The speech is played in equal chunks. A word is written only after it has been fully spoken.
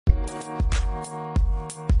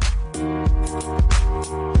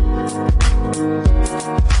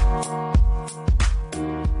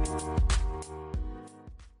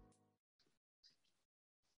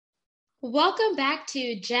Welcome back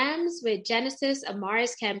to Gems with Genesis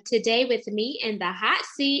Amaris Kemp. Today with me in the hot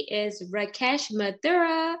seat is Rakesh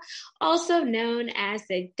Mathura, also known as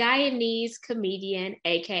the Guyanese comedian,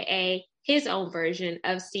 aka his own version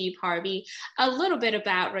of Steve Harvey. A little bit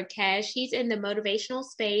about Rakesh. He's in the motivational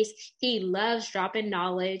space. He loves dropping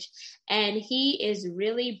knowledge, and he is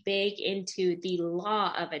really big into the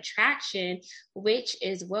law of attraction, which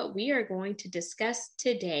is what we are going to discuss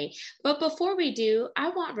today. But before we do, I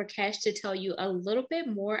want Rakesh to tell you a little bit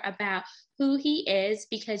more about who he is,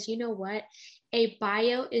 because you know what? A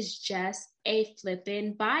bio is just a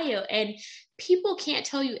flippin' bio, and people can't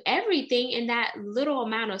tell you everything in that little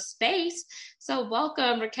amount of space. So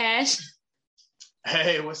welcome, Rakesh.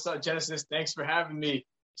 Hey, what's up, Genesis? Thanks for having me.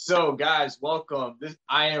 So, guys, welcome.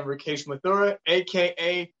 I am Rakesh Mathura,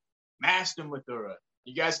 aka Master Mathura.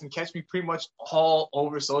 You guys can catch me pretty much all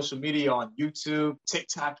over social media on YouTube,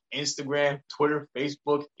 TikTok, Instagram, Twitter,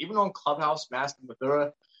 Facebook, even on Clubhouse, Master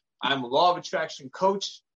Mathura. I'm a law of attraction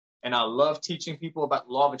coach, and I love teaching people about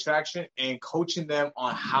the law of attraction and coaching them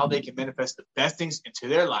on how they can manifest the best things into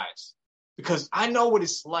their lives. Because I know what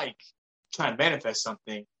it's like trying to manifest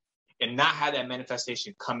something and not have that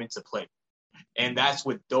manifestation come into play. And that's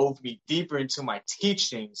what dove me deeper into my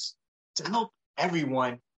teachings to help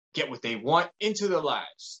everyone get what they want into their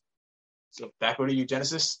lives. So back over to you,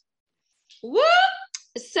 Genesis. Woo!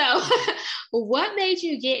 So what made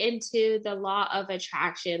you get into the law of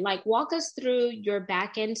attraction? Like, walk us through your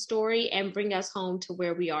back end story and bring us home to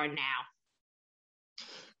where we are now.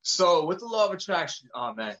 So with the law of attraction,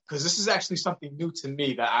 man, because this is actually something new to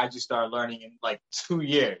me that I just started learning in like 2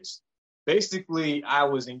 years. Basically, I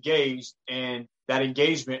was engaged and that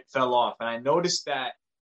engagement fell off. And I noticed that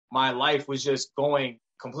my life was just going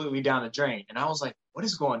completely down the drain. And I was like, what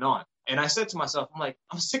is going on? And I said to myself,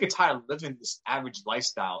 I'm sick and tired of living this average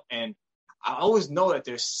lifestyle. And I always know that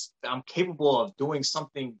I'm capable of doing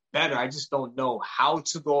something better. I just don't know how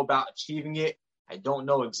to go about achieving it. I don't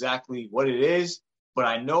know exactly what it is, but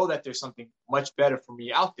I know that there's something much better for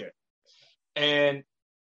me out there. And,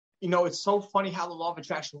 you know, it's so funny how the law of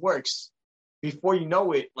attraction works. Before you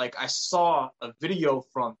know it, like I saw a video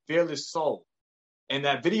from Fearless Soul, and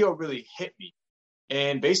that video really hit me.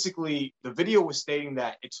 And basically, the video was stating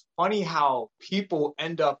that it's funny how people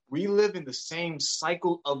end up reliving the same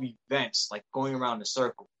cycle of events, like going around a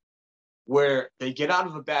circle, where they get out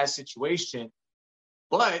of a bad situation,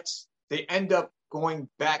 but they end up going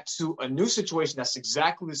back to a new situation that's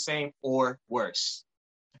exactly the same or worse.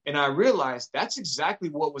 And I realized that's exactly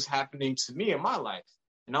what was happening to me in my life.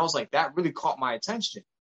 And I was like, that really caught my attention.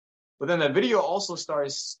 But then the video also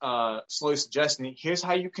starts slowly suggesting, here's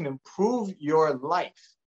how you can improve your life.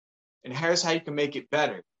 And here's how you can make it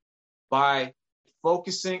better by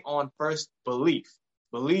focusing on first believing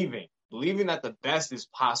that the best is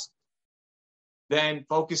possible. Then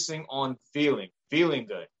focusing on feeling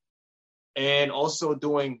good. And also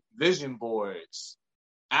doing vision boards,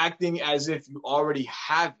 acting as if you already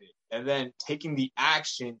have it, and then taking the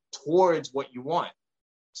action towards what you want.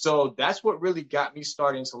 So that's what really got me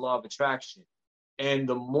started into law of attraction. And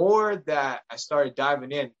the more that I started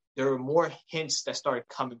diving in, there were more hints that started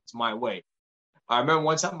coming to my way. I remember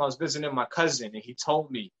one time I was visiting my cousin, and he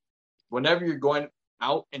told me, whenever you're going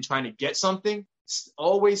out and trying to get something,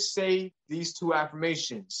 always say these 2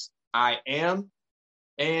 affirmations: I am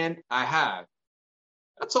and I have.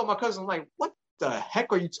 I told my cousin, like, what the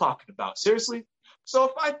heck are you talking about? Seriously? So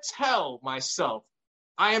if I tell myself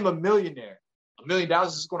I am a millionaire, $1 million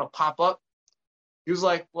is going to pop up. He was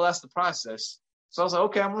like, well, that's the process. So I was like,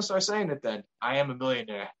 okay, I'm going to start saying it then. I am a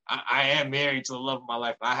millionaire. I am married to the love of my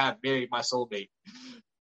life. I have married my soulmate.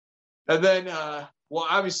 And then, well,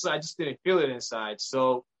 obviously I just didn't feel it inside.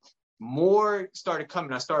 So more started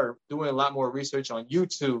coming. I started doing a lot more research on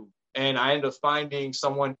YouTube. And I ended up finding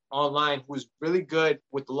someone online who was really good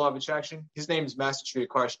with the law of attraction. His name is Master Sri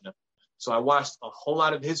Akarshana. So I watched a whole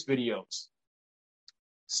lot of his videos.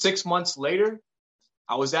 6 months later,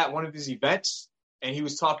 I was at one of his events, and he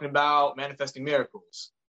was talking about manifesting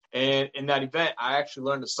miracles. And in that event, I actually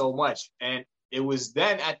learned so much. And it was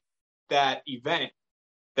then at that event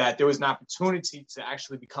that there was an opportunity to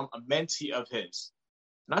actually become a mentee of his.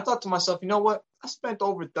 And I thought to myself, you know what? I spent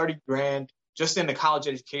over 30 grand just in the college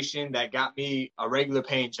education that got me a regular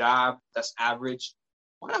paying job that's average.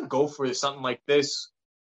 Why not go for something like this?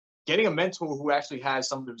 Getting a mentor who actually has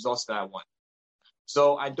some of the results that I want.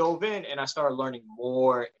 So I dove in and I started learning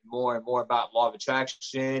more and more about law of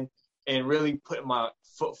attraction. and really putting my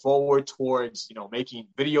foot forward towards, making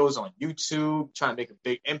videos on YouTube, trying to make a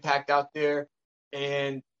big impact out there.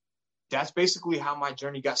 And that's basically how my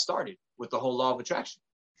journey got started with the whole law of attraction.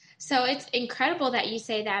 So it's incredible that you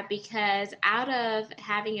say that, because out of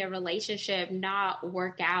having a relationship not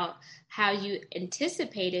work out how you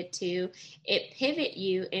anticipated to, it pivot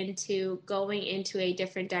you into going into a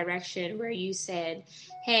different direction where you said,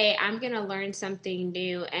 hey, I'm going to learn something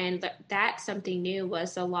new. And that something new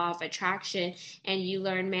was the law of attraction. And you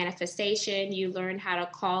learn manifestation, you learn how to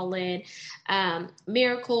call in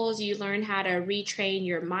miracles, you learn how to retrain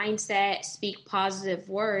your mindset, speak positive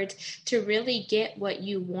words to really get what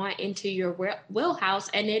you want into your wheelhouse.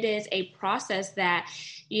 And it is a process that,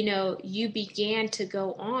 you began to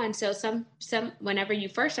go on. So some whenever you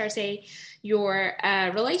first start saying your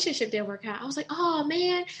relationship didn't work out, I was like, oh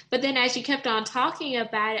man. But then as you kept on talking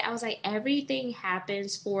about it, I was like, everything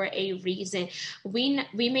happens for a reason. We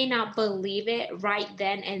may not believe it right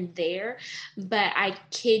then and there, but I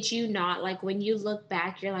kid you not, like when you look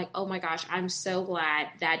back, you're like, oh my gosh, I'm so glad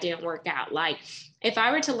that didn't work out. Like, if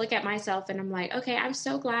I were to look at myself and I'm like, okay, I'm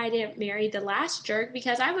so glad I didn't marry the last jerk,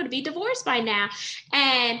 because I would be divorced by now.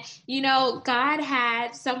 And, God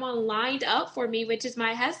had someone lined up for me, which is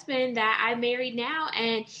my husband that I married now.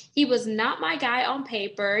 And he was not my guy on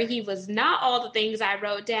paper. He was not all the things I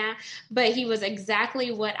wrote down, but he was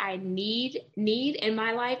exactly what I need in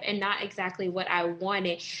my life and not exactly what I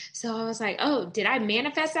wanted. So I was like, oh, did I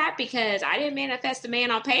manifest that? Because I didn't manifest a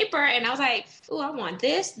man on paper. And I was like, oh, I want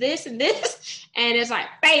this, this, and this. And it's like,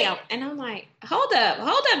 bam. And I'm like, hold up,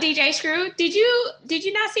 DJ Screw. Did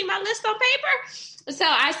you not see my list on paper? So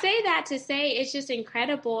I say that to say it's just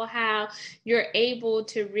incredible how you're able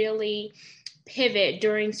to really pivot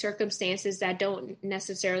during circumstances that don't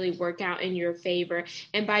necessarily work out in your favor.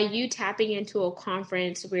 And by you tapping into a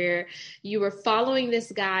conference where you were following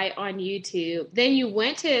this guy on YouTube, then you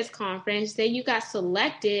went to his conference, then you got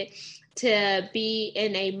selected to be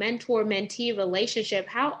in a mentor-mentee relationship.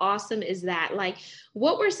 How awesome is that? Like,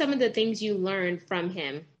 what were some of the things you learned from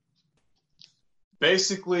him?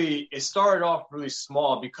 Basically, it started off really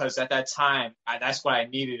small because at that time, that's what I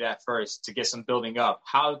needed at first to get some building up.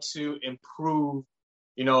 How to improve,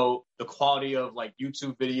 the quality of like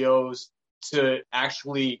YouTube videos, to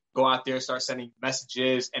actually go out there and start sending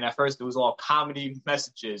messages. And at first, it was all comedy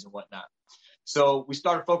messages and whatnot. So we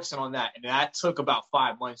started focusing on that. And that took about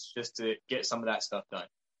 5 months just to get some of that stuff done.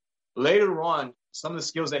 Later on, some of the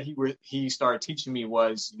skills that he started teaching me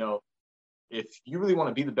was, if you really want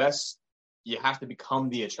to be the best, you have to become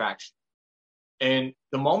the attraction. And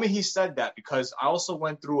the moment he said that, because I also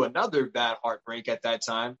went through another bad heartbreak at that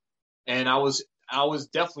time, and I was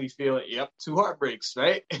definitely feeling, 2 heartbreaks,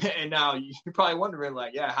 right? And now you're probably wondering,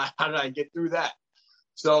 like, yeah, how did I get through that?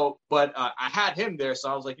 So, but I had him there,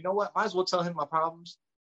 so I was like, you know what? Might as well tell him my problems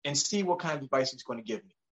and see what kind of advice he's going to give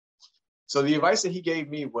me. So the advice that he gave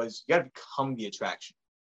me was, you got to become the attraction.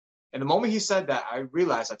 And the moment he said that, I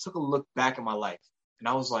realized, I took a look back at my life, and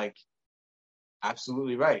I was like,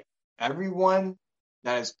 absolutely right. Everyone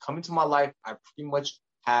that has come into my life, I pretty much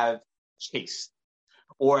have chased,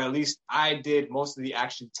 or at least I did most of the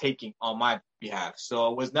action taking on my behalf.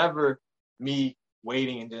 So it was never me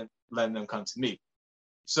waiting and then letting them come to me.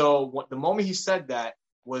 So the moment he said that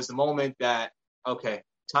was the moment that, okay,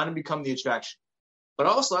 time to become the attraction. But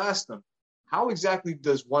I also asked him, how exactly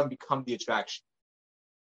does one become the attraction?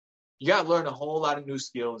 You got to learn a whole lot of new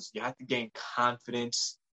skills. You have to gain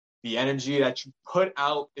confidence. The energy that you put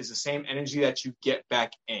out is the same energy that you get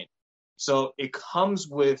back in. So it comes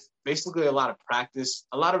with basically a lot of practice,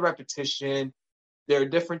 a lot of repetition. There are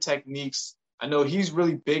different techniques. I know he's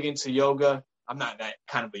really big into yoga. I'm not that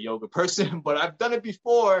kind of a yoga person, but I've done it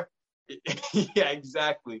before. Yeah,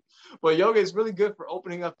 exactly. But yoga is really good for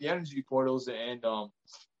opening up the energy portals and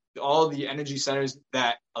all the energy centers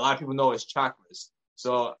that a lot of people know as chakras.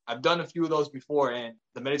 So I've done a few of those before, and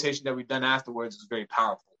the meditation that we've done afterwards is very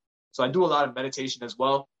powerful. So I do a lot of meditation as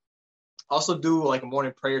well. Also do like a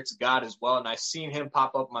morning prayer to God as well. And I've seen him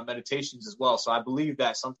pop up in my meditations as well. So I believe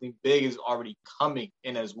that something big is already coming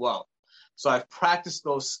in as well. So I've practiced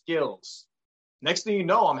those skills. Next thing you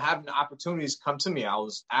know, I'm having opportunities come to me. I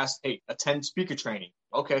was asked, hey, attend speaker training.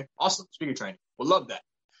 Okay, awesome, speaker training. Would love that.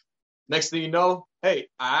 Next thing you know, hey,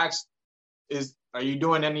 I asked, are you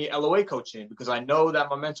doing any LOA coaching? Because I know that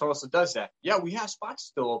my mentor also does that. Yeah, we have spots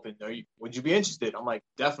still open. Would you be interested? I'm like,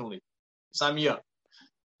 definitely. Sign me up.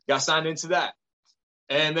 Got signed into that.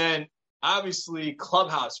 And then obviously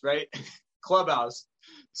Clubhouse, right? Clubhouse.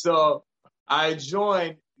 So I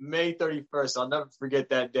joined May 31st. I'll never forget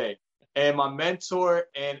that day. And my mentor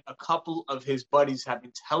and a couple of his buddies have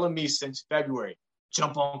been telling me since February,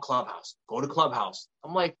 jump on Clubhouse, go to Clubhouse.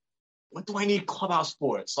 I'm like, what do I need Clubhouse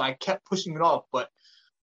for? So I kept pushing it off. But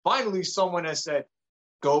finally, someone has said,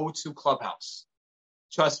 go to Clubhouse.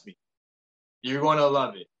 Trust me, you're going to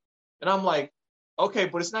love it. And I'm like, okay,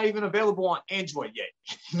 but it's not even available on Android yet.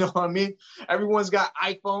 You know what I mean? Everyone's got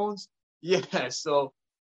iPhones. Yeah, so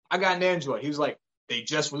I got an Android. He was like, they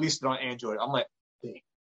just released it on Android. I'm like, dang,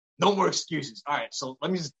 no more excuses. All right, so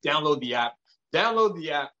let me just download the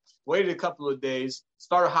app. Waited a couple of days,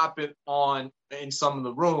 started hopping on in some of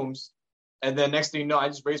the rooms. And then next thing you know, I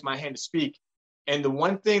just raised my hand to speak. And the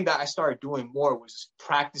one thing that I started doing more was just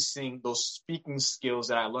practicing those speaking skills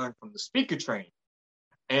that I learned from the speaker training.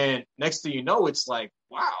 And next thing you know, it's like,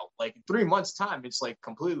 wow, like in 3 months' time, it's like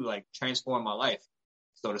completely like transformed my life,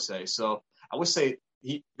 so to say. So I would say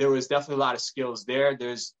there was definitely a lot of skills there.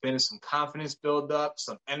 There's been some confidence build up,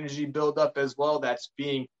 some energy build up as well that's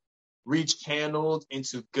being rechanneled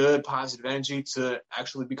into good, positive energy to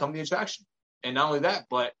actually become the attraction. And not only that,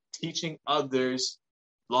 but teaching others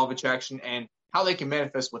law of attraction and how they can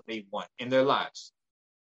manifest what they want in their lives.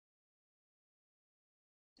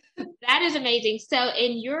 That is amazing. So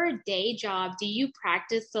in your day job, do you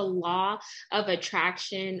practice the law of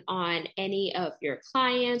attraction on any of your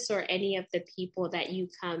clients or any of the people that you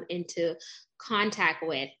come into contact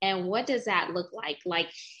with? And what does that look like? Like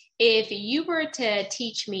if you were to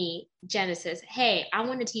teach me, Genesis, hey, I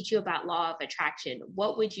want to teach you about law of attraction,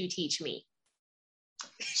 what would you teach me?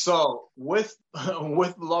 So with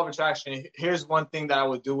the law of attraction, here's one thing that I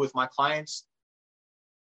would do with my clients.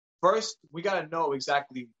 First, we got to know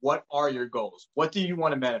exactly what are your goals. What do you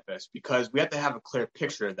want to manifest? Because we have to have a clear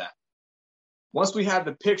picture of that. Once we have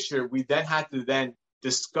the picture, we then have to then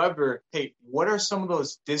discover, hey, what are some of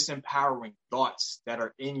those disempowering thoughts that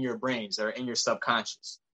are in your brains, that are in your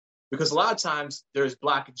subconscious? Because a lot of times there's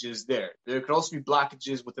blockages there. There could also be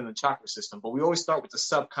blockages within the chakra system, but we always start with the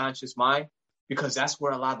subconscious mind because that's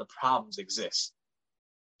where a lot of the problems exist.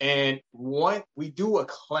 And we do a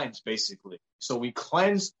cleanse, basically. So we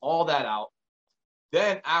cleanse all that out.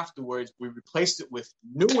 Then afterwards, we replace it with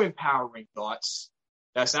new empowering thoughts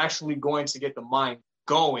that's actually going to get the mind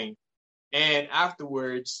going. And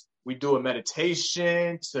afterwards, we do a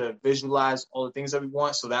meditation to visualize all the things that we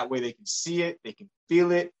want. So that way they can see it, they can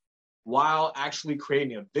feel it while actually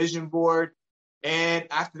creating a vision board. And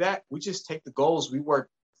after that, we just take the goals. We work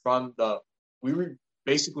from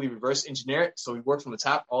basically reverse engineer it. So we work from the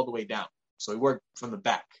top all the way down. So we work from the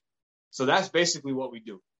back. So that's basically what we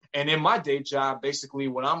do. And in my day job, basically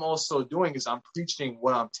what I'm also doing is I'm preaching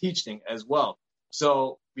what I'm teaching as well.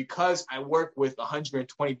 So because I work with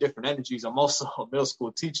 120 different energies, I'm also a middle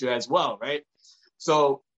school teacher as well, right?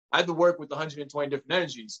 So I have to work with 120 different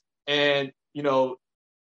energies. And,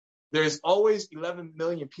 there's always 11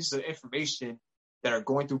 million pieces of information that are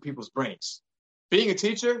going through people's brains. Being a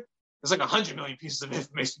teacher, there's like 100 million pieces of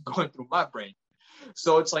information going through my brain.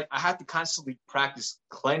 So it's like I have to constantly practice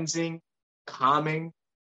cleansing, calming,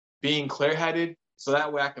 being clear-headed, so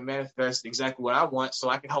that way I can manifest exactly what I want, so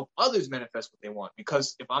I can help others manifest what they want.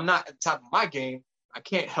 Because if I'm not at the top of my game, I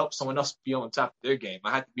can't help someone else be on top of their game.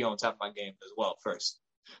 I have to be on top of my game as well first.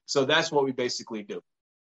 So that's what we basically do.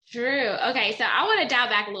 True. Okay, so I want to dial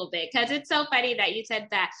back a little bit because it's so funny that you said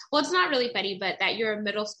that. Well, it's not really funny, but that you're a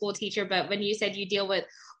middle school teacher. But when you said you deal with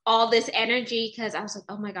all this energy, because I was like,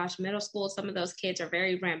 oh my gosh, middle school, some of those kids are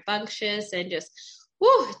very rambunctious and just,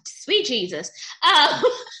 whoo, sweet Jesus.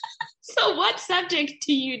 So what subject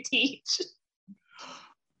do you teach?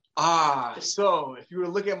 So if you were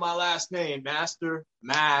to look at my last name, Master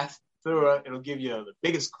Math Thura, it'll give you the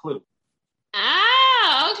biggest clue.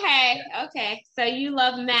 Okay. So you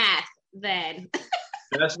love math then.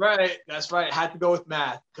 That's right. I had to go with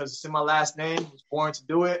math because it's in my last name. I was born to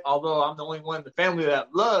do it, although I'm the only one in the family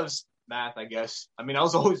that loves math, I guess. I mean, I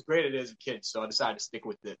was always great at it as a kid, so I decided to stick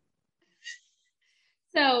with it.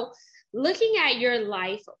 So looking at your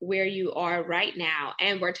life where you are right now,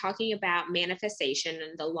 and we're talking about manifestation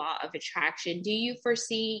and the law of attraction, do you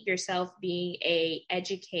foresee yourself being an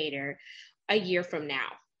educator a year from now?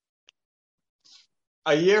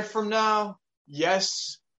 A year from now,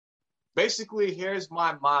 yes. Basically, here's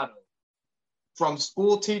my motto. From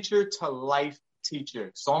school teacher to life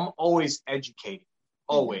teacher. So I'm always educating,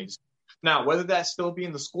 always. Mm-hmm. Now, whether that still be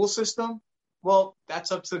in the school system, well,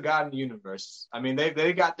 that's up to God and the universe. I mean,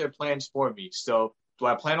 they got their plans for me. So do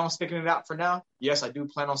I plan on sticking it out for now? Yes, I do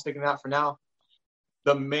plan on sticking it out for now.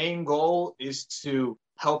 The main goal is to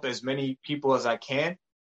help as many people as I can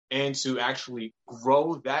and to actually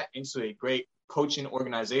grow that into a great coaching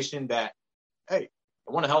organization that, hey,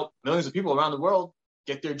 I want to help millions of people around the world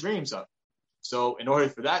get their dreams up. So in order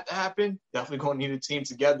for that to happen, definitely going to need a team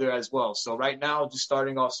together as well. So right now, just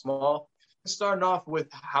starting off small, starting off with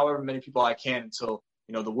however many people I can until,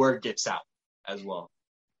 the word gets out as well.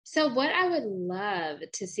 So, what I would love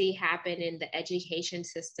to see happen in the education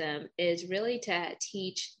system is really to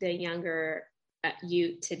teach the younger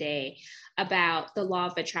youth today about the law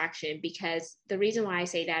of attraction, because the reason why I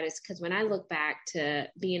say that is because when I look back to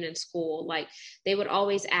being in school, like they would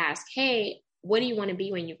always ask, hey, what do you want to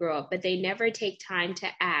be when you grow up? But they never take time to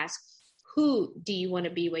ask, who do you want to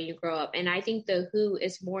be when you grow up? And I think the who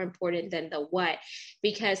is more important than the what,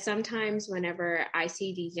 because sometimes whenever I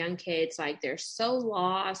see these young kids, like they're so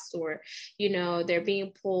lost, or, they're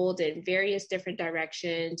being pulled in various different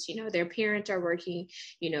directions, their parents are working,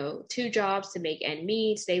 2 jobs to make ends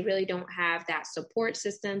meet. They really don't have that support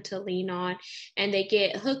system to lean on, and they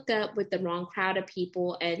get hooked up with the wrong crowd of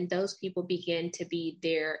people, and those people begin to be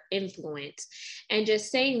their influence. And just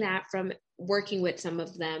saying that from working with some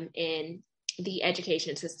of them in the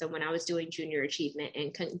education system when I was doing junior achievement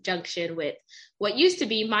in conjunction with what used to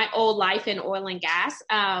be my old life in oil and gas.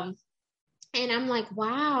 And I'm like,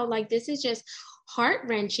 wow, like this is just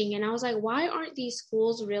heart-wrenching. And I was like, why aren't these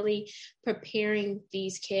schools really preparing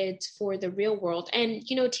these kids for the real world? And,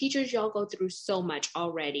 teachers, y'all go through so much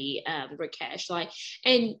already, Rakesh,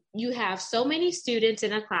 and you have so many students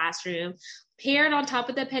in a classroom, paired on top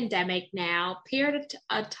of the pandemic now, paired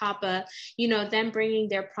on top of, them bringing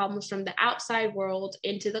their problems from the outside world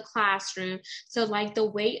into the classroom. So the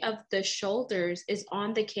weight of the shoulders is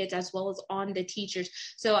on the kids as well as on the teachers.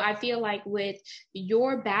 So I feel like with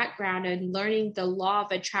your background and learning the law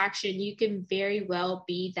of attraction, you can very well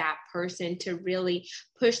be that person to really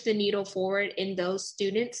push the needle forward in those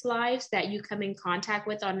students' lives that you come in contact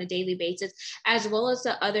with on a daily basis, as well as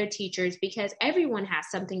the other teachers, because everyone has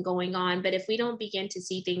something going on. But if we don't begin to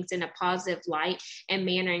see things in a positive light and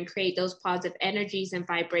manner and create those positive energies and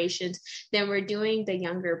vibrations, then we're doing the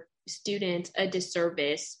younger students a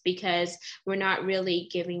disservice, because we're not really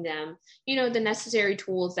giving them, the necessary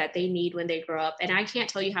tools that they need when they grow up. And I can't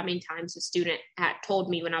tell you how many times a student had told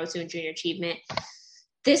me when I was doing junior achievement,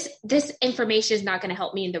 this information is not going to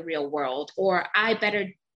help me in the real world, or I'm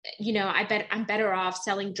better off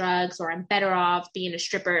selling drugs, or I'm better off being a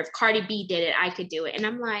stripper. If Cardi B did it, I could do it. And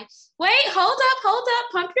I'm like, wait, hold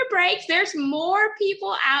up, pump your brakes. There's more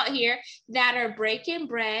people out here that are breaking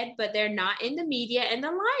bread, but they're not in the media and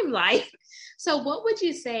the limelight. So what would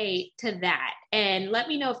you say to that? And let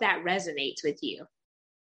me know if that resonates with you.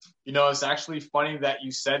 It's actually funny that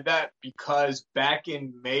you said that, because back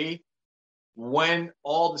in May, when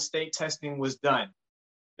all the state testing was done,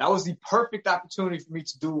 that was the perfect opportunity for me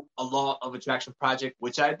to do a law of attraction project,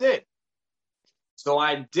 which I did. So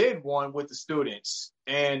I did one with the students.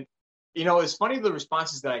 And, it's funny the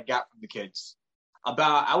responses that I got from the kids.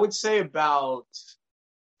 I would say about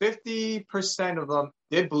 50% of them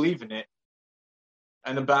did believe in it.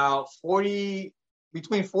 And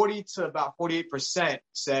between 40 to about 48%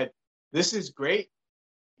 said, this is great,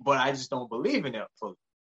 but I just don't believe in it fully.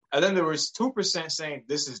 And then there was 2% saying,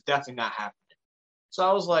 this is definitely not happening. So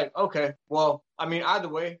I was like, okay, well, either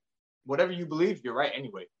way, whatever you believe, you're right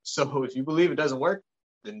anyway. So if you believe it doesn't work,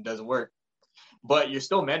 then it doesn't work. But you're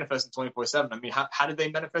still manifesting 24/7. How did they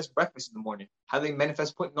manifest breakfast in the morning? How do they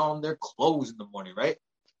manifest putting on their clothes in the morning, right?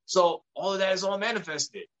 So all of that is all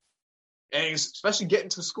manifested. And especially getting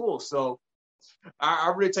to school. So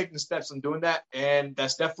I'm really taking the steps on doing that. And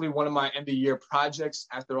that's definitely one of my end of year projects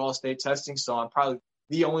after all state testing. So I'm probably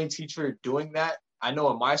the only teacher doing that. I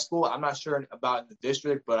know in my school, I'm not sure about in the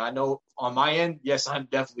district, but I know on my end, yes, I'm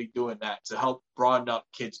definitely doing that to help broaden up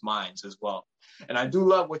kids' minds as well. And I do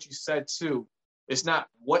love what you said too. It's not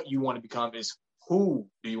what you want to become, it's who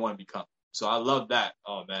do you want to become. So I love that.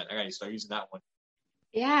 Oh man, I got to start using that one.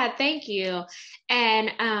 Yeah, thank you.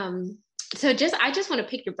 And so I just want to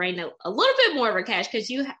pick your brain a little bit more, Rakesh, because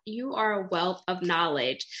you are a wealth of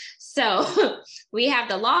knowledge. So we have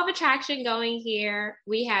the law of attraction going here.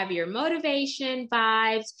 We have your motivation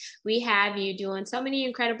vibes. We have you doing so many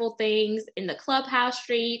incredible things in the Clubhouse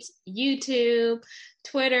streets, YouTube,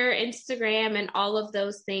 Twitter, Instagram, and all of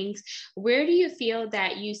those things. Where do you feel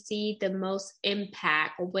that you see the most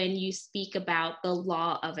impact when you speak about the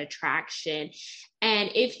law of attraction? And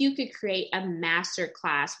if you could create a master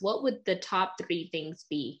class, what would the top 3 things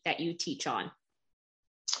be that you teach on?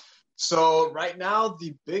 So right now,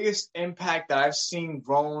 the biggest impact that I've seen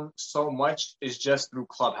grown so much is just through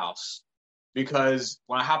Clubhouse. Because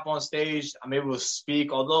when I hop on stage, I'm able to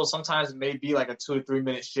speak, although sometimes it may be like a 2 to 3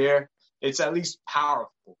 minute share. It's at least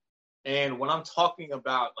powerful. And when I'm talking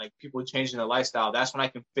about like people changing their lifestyle, that's when I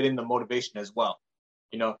can fit in the motivation as well.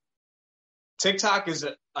 TikTok is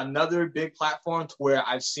another big platform to where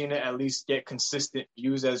I've seen it at least get consistent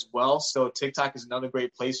views as well. So TikTok is another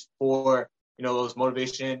great place for, those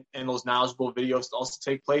motivation and those knowledgeable videos to also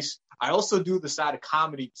take place. I also do the side of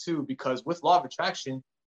comedy too, because with law of attraction,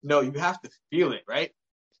 you have to feel it, right?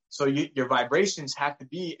 So your vibrations have to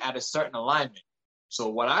be at a certain alignment. So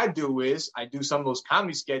what I do is I do some of those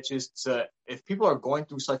comedy sketches if people are going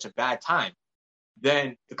through such a bad time,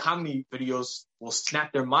 then the comedy videos will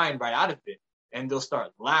snap their mind right out of it and they'll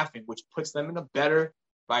start laughing, which puts them in a better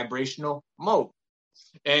vibrational mode.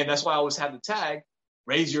 And that's why I always have the tag,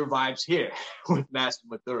 Raise Your Vibes Here with Master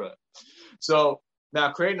Mathura. So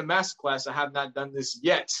now creating a masterclass, I have not done this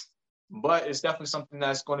yet, but it's definitely something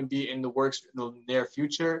that's going to be in the works in the near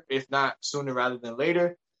future, if not sooner rather than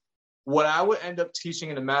later. What I would end up teaching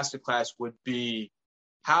in the masterclass would be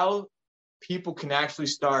how people can actually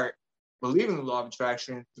start believing the law of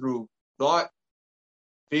attraction through thought,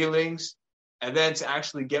 feelings, and then to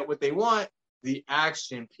actually get what they want, the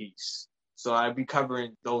action piece. So I'd be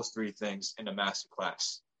covering those three things in the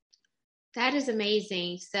masterclass. That is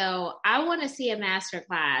amazing. So I want to see a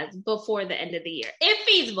masterclass before the end of the year, if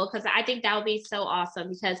feasible, because I think that would be so awesome,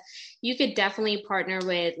 because you could definitely partner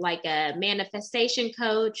with like a manifestation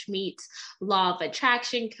coach meets law of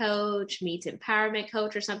attraction coach meets empowerment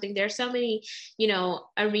coach or something. There's so many,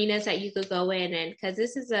 arenas that you could go in, and because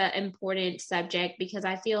this is an important subject, because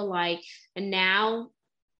I feel like now,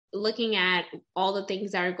 looking at all the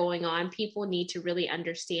things that are going on, people need to really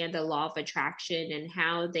understand the law of attraction and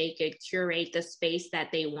how they could curate the space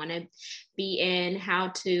that they want to be in, how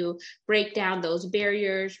to break down those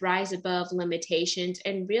barriers, rise above limitations,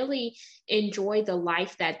 and really enjoy the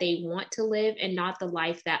life that they want to live and not the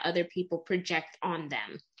life that other people project on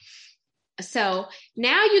them. So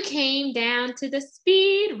now you came down to the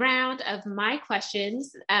speed round of my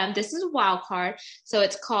questions. This is a wild card. So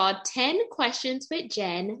it's called 10 Questions with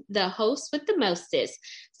Jen, the host with the mostest.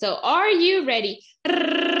 So are you ready?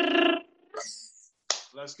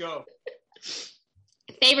 Let's go.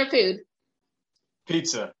 Favorite food?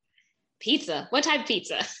 Pizza. Pizza. What type of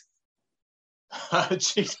pizza?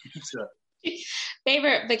 Cheese pizza.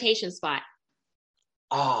 Favorite vacation spot?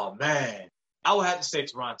 Oh, man. I would have to say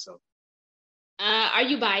Toronto. Are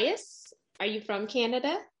you biased? Are you from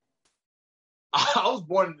Canada? I was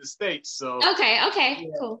born in the States, so. Okay, yeah,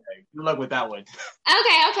 cool. Good luck with that one.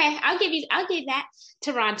 Okay. I'll give that.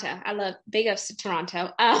 Toronto. I love big ups to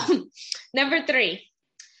Toronto. Number 3,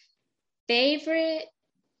 favorite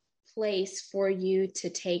place for you to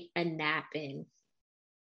take a nap in?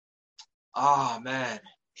 Oh, man.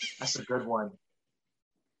 That's a good one.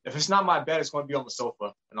 If it's not my bed, it's going to be on the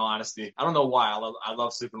sofa, in all honesty. I don't know why. I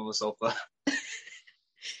love sleeping on the sofa.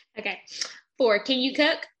 Okay. 4, can you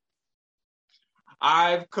cook?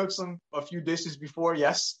 I've cooked a few dishes before,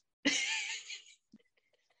 yes.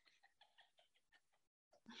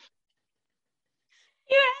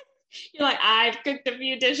 You're like, I've cooked a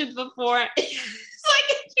few dishes before. It's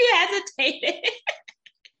like you hesitated.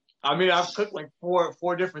 I mean, I've cooked like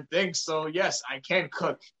four different things. So yes, I can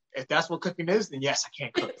cook. If that's what cooking is, then yes, I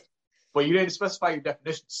can cook. But you didn't specify your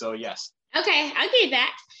definition, so yes. Okay, I'll give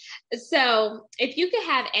that. So if you could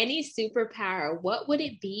have any superpower, what would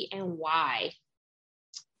it be and why?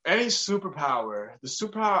 Any superpower. The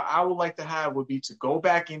superpower I would like to have would be to go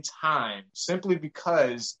back in time, simply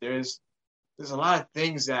because there's a lot of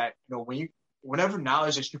things that, whenever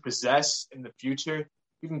knowledge that you possess in the future,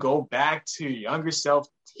 you can go back to your younger self,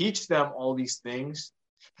 teach them all these things,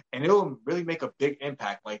 and it'll really make a big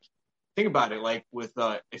impact. Like, think about it, like with,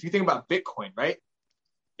 if you think about Bitcoin, right?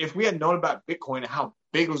 If we had known about Bitcoin and how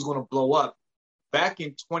big it was going to blow up back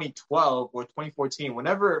in 2012 or 2014,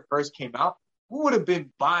 whenever it first came out, we would have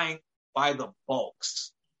been buying by the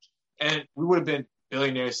bulks and we would have been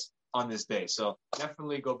billionaires on this day. So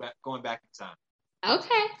definitely going back in time.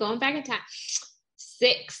 Okay, going back in time.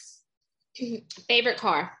 6, favorite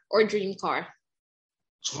car or dream car?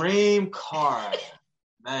 Dream car,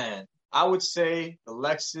 man. I would say the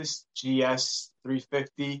Lexus GS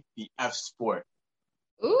 350, the F Sport.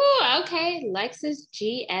 Ooh, okay. Lexus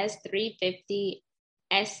GS 350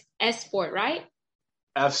 S Sport, right?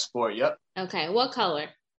 F Sport, yep. Okay, what color?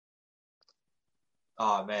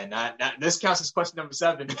 Oh man, this counts as question number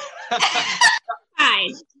 7.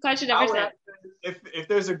 Fine. Question number 7. If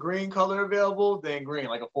there's a green color available, then green,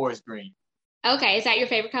 like a forest green. Okay, is that your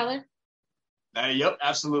favorite color? Yep,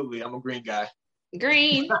 absolutely. I'm a green guy.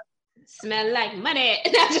 Green. Smell like money.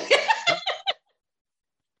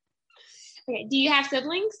 Okay, do you have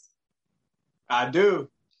siblings? I do.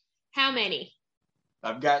 How many?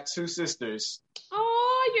 I've got 2 sisters.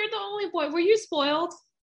 Oh, you're the only boy. Were you spoiled?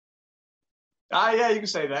 Yeah, you can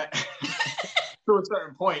say that. to a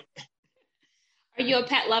certain point. Are you a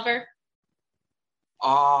pet lover?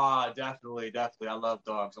 Definitely. I love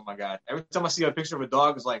dogs. Oh my God. Every time I see a picture of a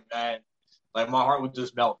dog, it's like, man, like my heart would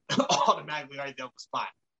just melt automatically right there on the spot.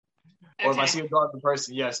 Or if I Okay. see a dog in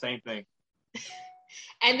person, yeah, same thing.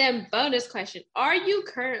 And then bonus question. Are you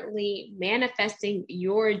currently manifesting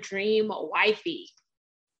your dream wifey?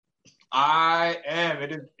 I am.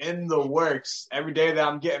 It is in the works. Every day that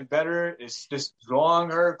I'm getting better, it's just drawing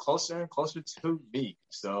her closer and closer to me.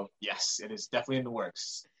 So yes, it is definitely in the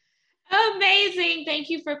works. Amazing. Thank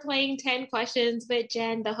you for playing 10 questions with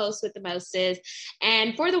Jen, the host with the mostest.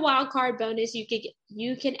 And for the wild card bonus,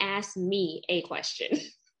 you can ask me a question.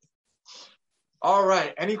 All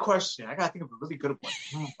right. Any question? I gotta think of a really good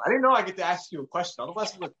one. I didn't know I get to ask you a question.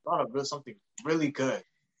 Otherwise, I would have thought of something really good.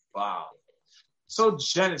 Wow. So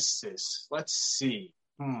Genesis, let's see.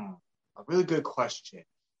 A really good question.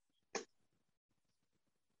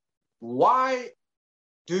 Why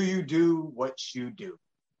do you do what you do?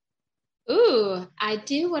 Ooh, I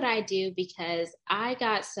do what I do because I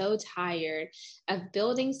got so tired of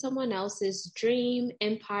building someone else's dream,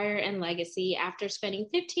 empire, and legacy after spending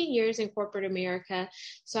 15 years in corporate America.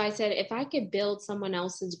 So I said, if I could build someone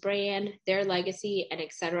else's brand, their legacy, and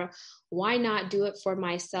etc., why not do it for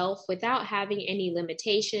myself without having any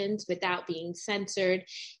limitations, without being censored,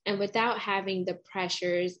 and without having the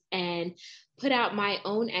pressures and put out my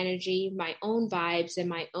own energy, my own vibes, and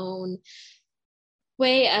my own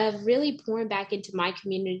way of really pouring back into my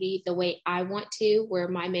community the way I want to, where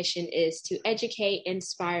my mission is to educate,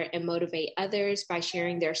 inspire, and motivate others by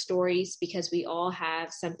sharing their stories because we all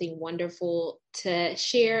have something wonderful to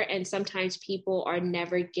share. And sometimes people are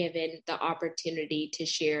never given the opportunity to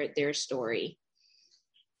share their story.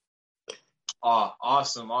 Oh,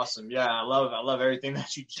 awesome, awesome. Yeah, I love everything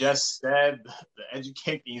that you just said, the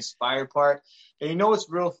educate, the inspire part. And you know, it's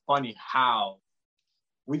real funny how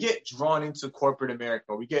we get drawn into corporate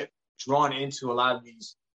America. We get drawn into a lot of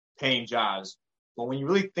these paying jobs. But when you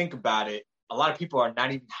really think about it, a lot of people are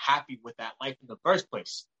not even happy with that life in the first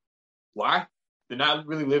place. Why? They're not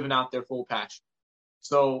really living out their full passion.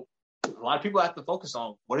 So a lot of people have to focus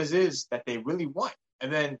on what it is that they really want.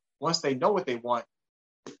 And then once they know what they want,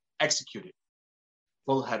 execute it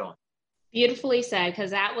full head on. Beautifully said,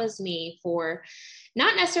 because that was me for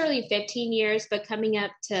not necessarily 15 years, but coming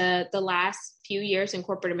up to the last few years in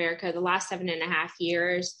corporate America, the last 7.5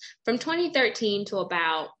 years, from 2013 to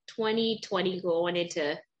about 2020, going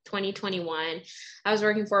into 2021, I was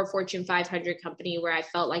working for a Fortune 500 company where I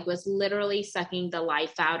felt like was literally sucking the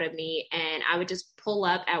life out of me. And I would just pull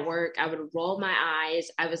up at work. I would roll my eyes.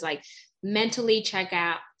 I was like mentally checked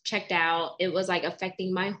out. It was like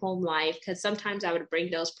affecting my home life because sometimes I would bring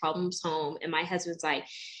those problems home and my husband's like,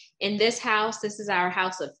 in this house, this is our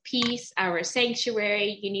house of peace, our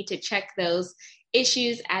sanctuary. You need to check those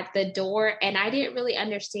issues at the door. And I didn't really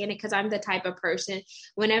understand it because I'm the type of person,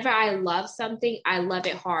 whenever I love something, I love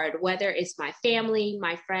it hard, whether it's my family,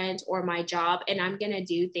 my friends, or my job. And I'm going to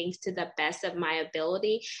do things to the best of my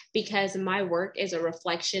ability because my work is a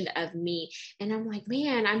reflection of me. And I'm like,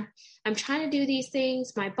 man, I'm trying to do these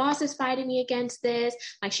things. My boss is fighting me against this.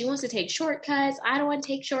 Like, she wants to take shortcuts. I don't want to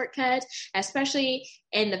take shortcuts, especially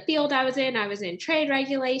in the field I was in. I was in trade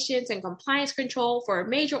regulations and compliance control for a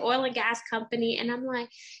major oil and gas company. And I'm like,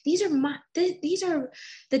 these are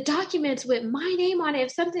the documents with my name on it.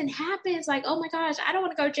 If something happens, like, oh my gosh, I don't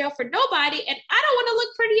want to go to jail for nobody. And I don't want to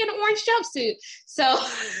look pretty in an orange jumpsuit. So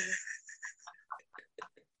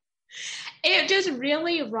it just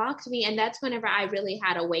really rocked me. And that's whenever I really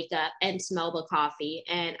had to wake up and smell the coffee.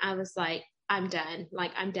 And I was like, I'm done.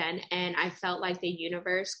 Like, I'm done. And I felt like the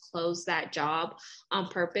universe closed that job on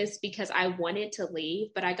purpose because I wanted to leave,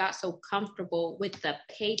 but I got so comfortable with the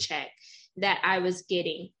paycheck that I was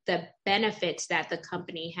getting, the benefits that the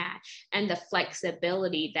company had, and the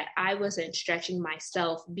flexibility that I wasn't stretching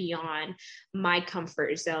myself beyond my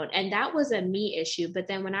comfort zone. And that was a me issue. But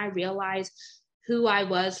then when I realized who I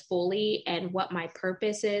was fully and what my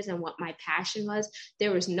purpose is and what my passion was,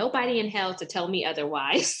 there was nobody in hell to tell me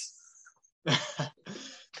otherwise.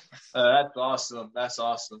 That's awesome. That's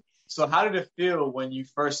awesome. So how did it feel when you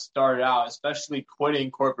first started out, especially quitting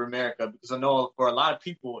corporate America? Because I know for a lot of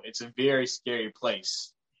people, it's a very scary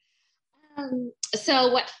place.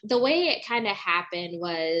 So the way it kind of happened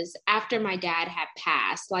was after my dad had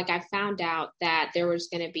passed, like I found out that there was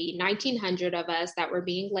going to be 1,900 of us that were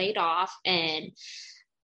being laid off. And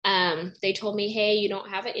they told me, hey, you don't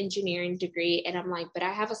have an engineering degree. And I'm like, but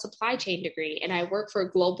I have a supply chain degree and I work for a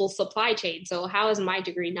global supply chain. So how is my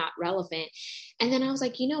degree not relevant? And then I was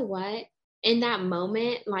like, you know what? in that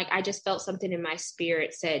moment, like I just felt something in my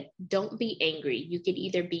spirit said, don't be angry. You could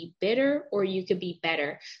either be bitter or you could be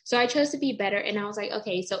better. So I chose to be better. And I was like,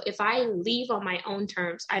 okay, so if I leave on my own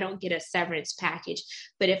terms, I don't get a severance package.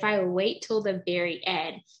 But if I wait till the very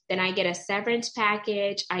end, then I get a severance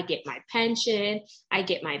package, I get my pension, I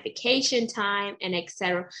get my vacation time, and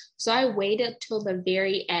etc. So I waited till the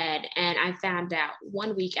very end, and I found out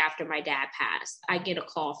 1 week after my dad passed, I get a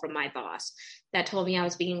call from my boss that told me I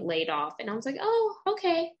was being laid off. And I was like, oh,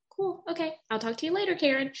 okay, cool. Okay, I'll talk to you later,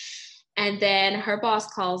 Karen. And then her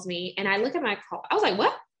boss calls me, and I look at my call. I was like,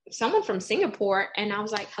 what? Someone from Singapore. And I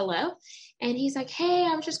was like, hello. And he's like, hey,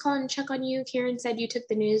 I was just calling to check on you. Karen said you took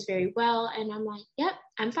the news very well. And I'm like, yep,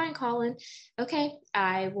 I'm fine, Colin. Okay,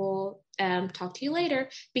 I will talk to you later.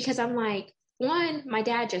 Because I'm like, one, my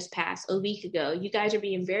dad just passed a week ago. You guys are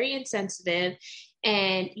being very insensitive.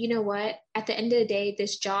 And you know what? At the end of the day,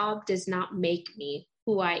 this job does not make me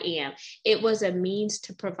who I am. It was a means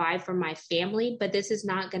to provide for my family, but this is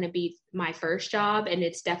not going to be my first job, and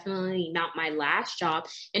it's definitely not my last job.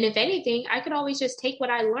 And if anything, I could always just take what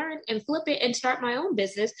I learned and flip it and start my own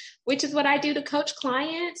business, which is what I do to coach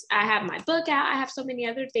clients. I have my book out. I have so many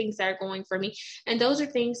other things that are going for me. And those are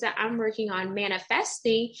things that I'm working on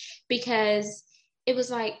manifesting, because it was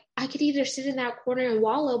like, I could either sit in that corner and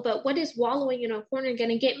wallow, but what is wallowing in a corner going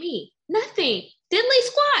to get me? Nothing. Diddly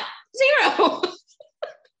squat. 0.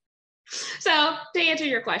 So to answer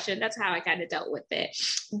your question, that's how I kind of dealt with it.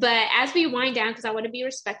 But as we wind down, because I want to be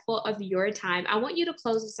respectful of your time, I want you to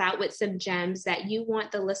close us out with some gems that you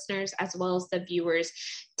want the listeners as well as the viewers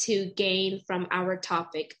to gain from our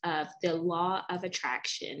topic of the law of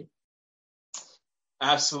attraction.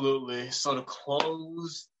 Absolutely. So to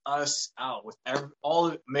close us out with all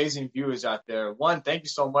the amazing viewers out there, one, thank you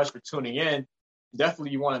so much for tuning in.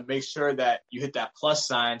 Definitely, you want to make sure that you hit that plus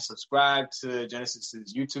sign, subscribe to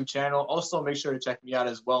Genesis's YouTube channel. Also, make sure to check me out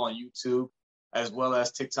as well on YouTube, as well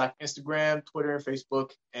as TikTok, Instagram, Twitter, and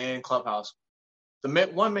Facebook, and Clubhouse. The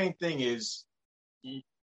one main thing is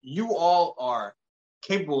you all are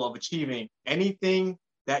capable of achieving anything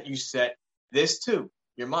that you set this to,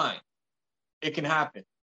 your mind. It can happen.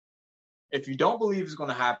 If you don't believe it's going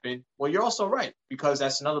to happen, well, you're also right, because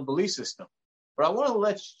that's another belief system. But I want to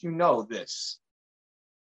let you know this.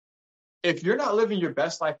 If you're not living your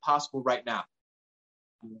best life possible right now,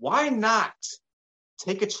 why not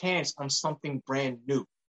take a chance on something brand new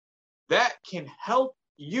that can help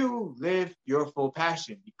you live your full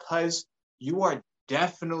passion, because you are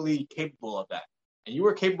definitely capable of that. And you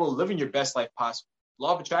are capable of living your best life possible.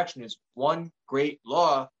 Law of attraction is one great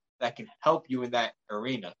law that can help you in that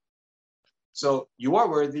arena. So you are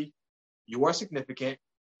worthy, you are significant,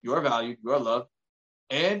 you are valued, you are loved,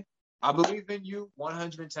 and I believe in you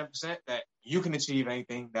 110% that you can achieve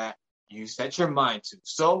anything that you set your mind to.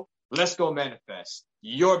 So let's go manifest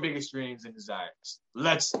your biggest dreams and desires.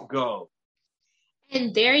 Let's go.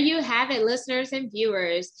 And there you have it, listeners and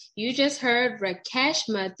viewers. You just heard Rakesh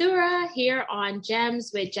Mathura here on Gems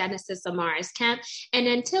with Genesis Amaris Kemp. And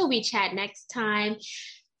until we chat next time,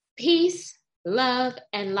 peace, love,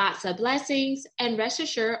 and lots of blessings. And rest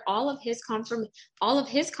assured, all of his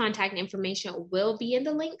contact information will be in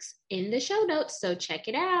the links in the show notes. So check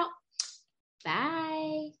it out.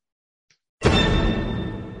 Bye.